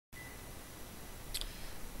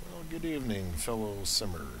Good evening, fellow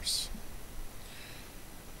simmers.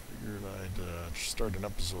 Figured I'd start an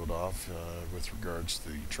episode off with regards to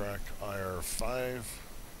the Track IR5.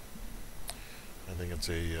 I think it's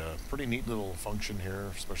a pretty neat little function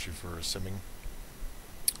here, especially for simming.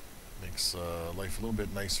 Makes life a little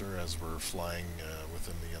bit nicer as we're flying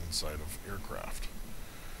within the inside of aircraft.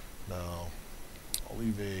 Now, I'll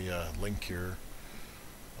leave a link here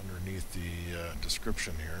underneath the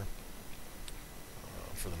description here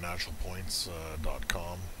for the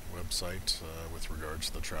naturalpoints.com website with regards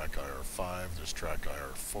to the Track IR5. There's Track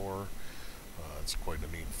IR4. It's quite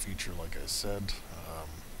a neat feature, like I said.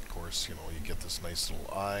 Of course, you get this nice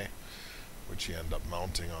little eye, which you end up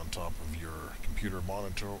mounting on top of your computer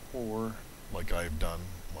monitor, or like I've done,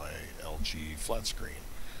 my LG flat screen.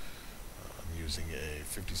 I'm using a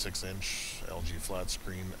 56-inch LG flat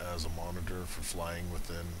screen as a monitor for flying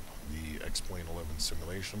within the Xplane 11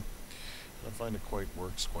 simulation. I find it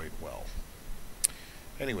works quite well.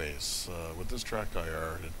 Anyways, with this Track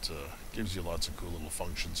IR, it gives you lots of cool little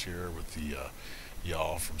functions here with the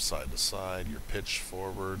yaw from side to side, your pitch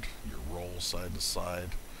forward, your roll side to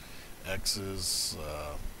side, X's,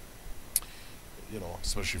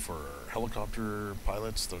 especially for helicopter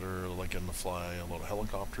pilots that are looking to fly a lot of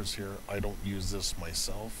helicopters here. I don't use this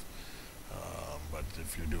myself, but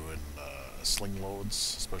if you're doing sling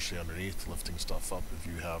loads, especially underneath, lifting stuff up, if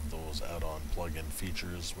you have those add-on plug-in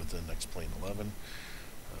features within Xplane 11,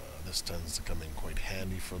 this tends to come in quite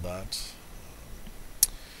handy for that.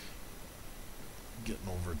 Getting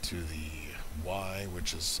over to the Y,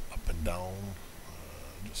 which is up and down,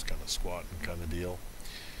 just kind of squatting kind of deal.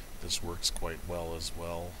 This works quite well as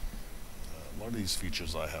well. A lot of these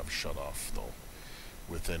features I have shut off though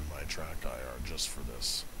within my Track IR just for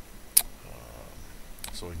this.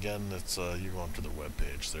 So again, it's you go onto their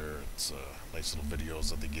webpage there. It's nice little videos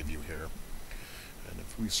that they give you here. And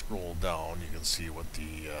if we scroll down, you can see what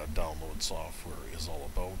the download software is all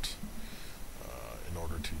about in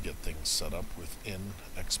order to get things set up within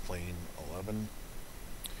Xplane 11.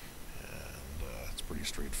 And it's pretty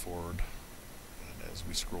straightforward. And as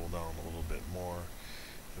we scroll down a little bit more,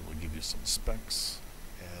 it will give you some specs.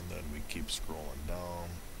 And then we keep scrolling down.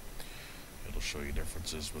 It'll show you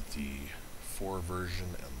differences with the 4 version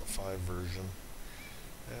and the 5 version.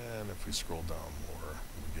 And if we scroll down more,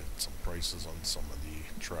 we get some prices on some of the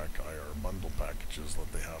Track IR bundle packages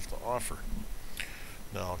that they have to offer.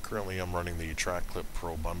 Now, currently I'm running the Track Clip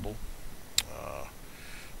Pro bundle.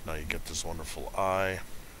 Now you get this wonderful eye,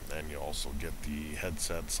 and you also get the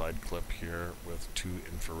headset side clip here with 2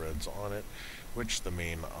 infrareds on it, which the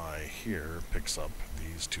main eye here picks up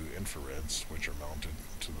these 2 infrareds, which are mounted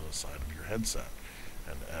to the side of your headset.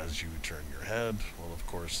 And as you turn your head, well, of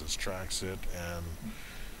course, this tracks it and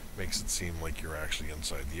makes it seem like you're actually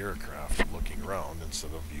inside the aircraft looking around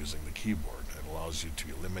instead of using the keyboard. It allows you to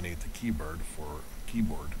eliminate the keyboard for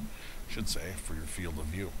your field of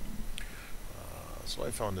view. So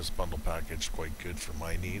I found this bundle package quite good for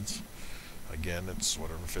my needs. Again, it's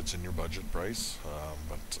whatever fits in your budget price,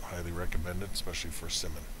 but highly recommend it, especially for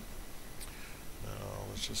simming. Now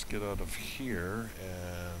let's just get out of here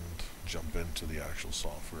and jump into the actual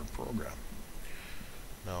software program.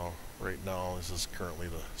 Now, right now, this is currently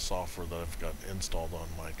the software that I've got installed on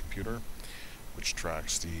my computer, which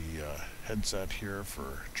tracks the headset here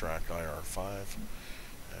for Track IR5.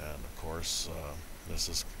 And of course, this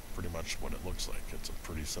is pretty much what it looks like. It's a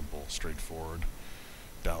pretty simple, straightforward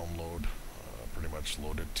download. Pretty much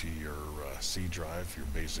loaded to your C drive, your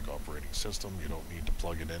basic operating system. You don't need to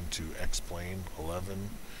plug it into Xplane 11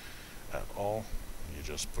 at all. You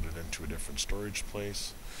just put it into a different storage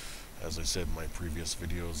place. As I said in my previous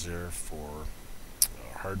videos there, for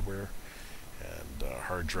hardware and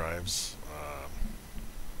hard drives,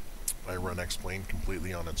 I run Xplane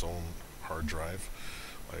completely on its own hard drive.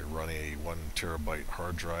 I run a 1 terabyte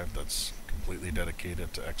hard drive that's completely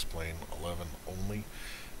dedicated to Xplane 11 only,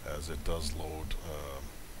 as it does load,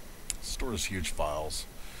 stores huge files,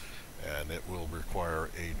 and it will require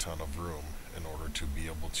a ton of room in order to be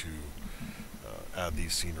able to add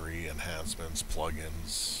these scenery enhancements,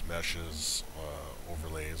 plugins, meshes,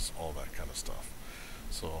 overlays, all that kind of stuff.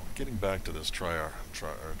 So getting back to this Track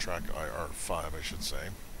IR5, I should say,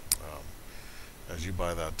 as you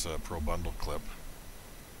buy that Pro Bundle Clip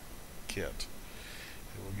kit,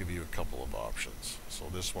 it will give you a couple of options. So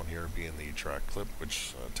this one here being the Track Clip,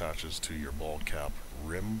 which attaches to your ball cap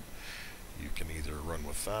rim. You can either run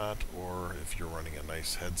with that, or if you're running a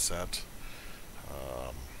nice headset,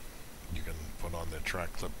 you can put on the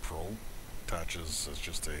Track Clip Pro. Attaches as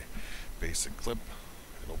just a basic clip.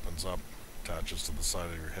 It opens up, attaches to the side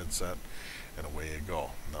of your headset, and away you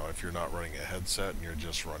go. Now if if you're not running a headset and you're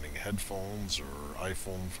just running headphones or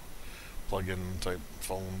iPhone plug-in type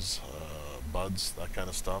phones, buds, that kind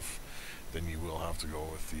of stuff, then you will have to go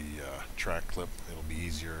with the track clip. It'll be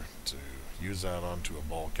easier to use that onto a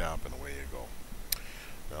ball cap and away you go.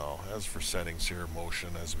 Now, as for settings here, motion,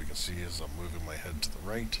 as we can see, as I'm moving my head to the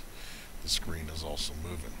right, the screen is also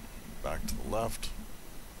moving. Back to the left,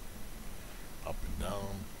 up and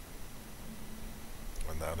down,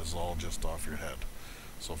 and that is all just off your head.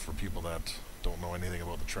 So for people that don't know anything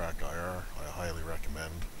about the Track IR, I highly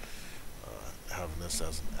recommend having this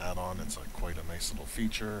as an add-on. It's quite a nice little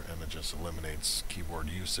feature, and it just eliminates keyboard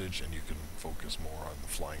usage, and you can focus more on the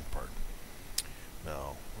flying part.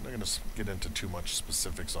 Now, I'm not going to get into too much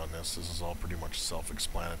specifics on this. This is all pretty much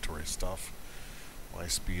self-explanatory stuff. My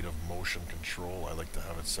speed of motion control, I like to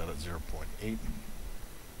have it set at 0.8. And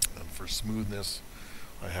for smoothness,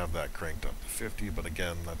 I have that cranked up to 50, but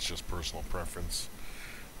again, that's just personal preference.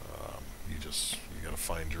 You got to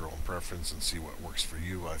find your own preference and see what works for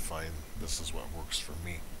you. I find this is what works for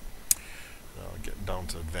me. Now, getting down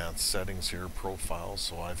to advanced settings here, profiles.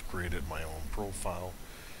 So I've created my own profile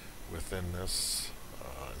within this,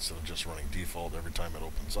 instead of just running default every time it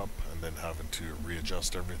opens up and then having to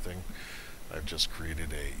readjust everything. I've just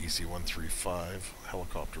created a EC135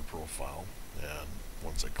 helicopter profile, and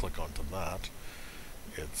once I click onto that,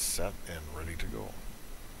 it's set and ready to go.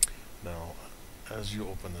 Now, as you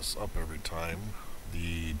open this up every time,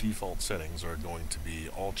 the default settings are going to be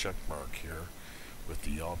all check mark here with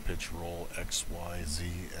the yaw, pitch, roll, X, Y, Z,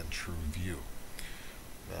 and true view.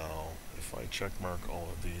 Now, if I check mark all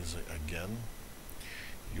of these again,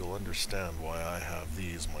 you'll understand why I have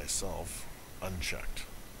these myself unchecked,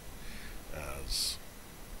 as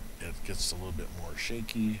it gets a little bit more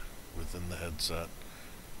shaky within the headset.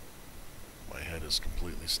 My head is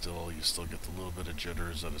completely still. You still get the little bit of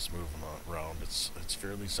jitters that it's moving around. It's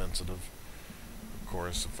fairly sensitive. Of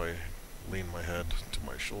course, if I lean my head to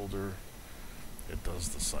my shoulder, it does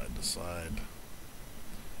the side to side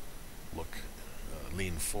look,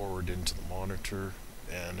 lean forward into the monitor,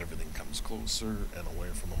 and everything comes closer and away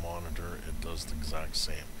from the monitor. It does the exact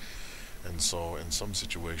same. And so in some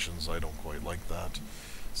situations I don't quite like that.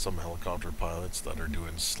 Some helicopter pilots that are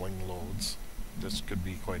doing sling loads, this could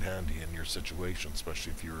be quite handy in your situation,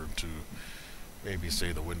 especially if you were to maybe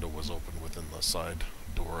say the window was open within the side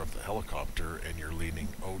door of the helicopter and you're leaning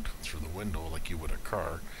out through the window like you would a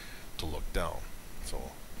car to look down.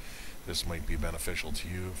 So this might be beneficial to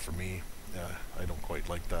you. For me, I don't quite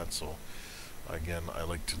like that, so again, I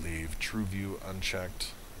like to leave true view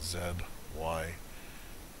unchecked, Z, Y,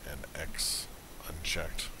 and X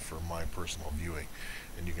unchecked for my personal viewing,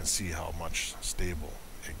 and you can see how much stable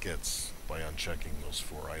it gets by unchecking those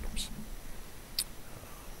 4 items.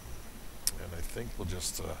 And I think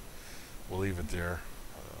we'll leave it there.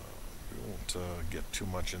 We won't get too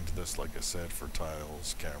much into this, like I said, for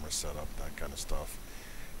tiles, camera setup, that kind of stuff.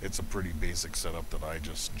 It's a pretty basic setup that I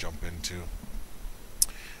just jump into,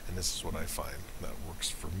 and this is what I find that works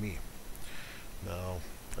for me. Now,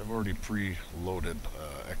 I've already pre-loaded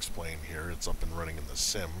Xplane here. It's up and running in the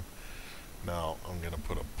sim. Now, I'm going to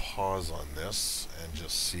put a pause on this and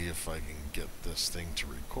just see if I can get this thing to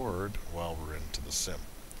record while we're into the sim.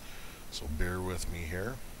 So bear with me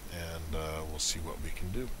here, and we'll see what we can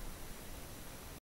do.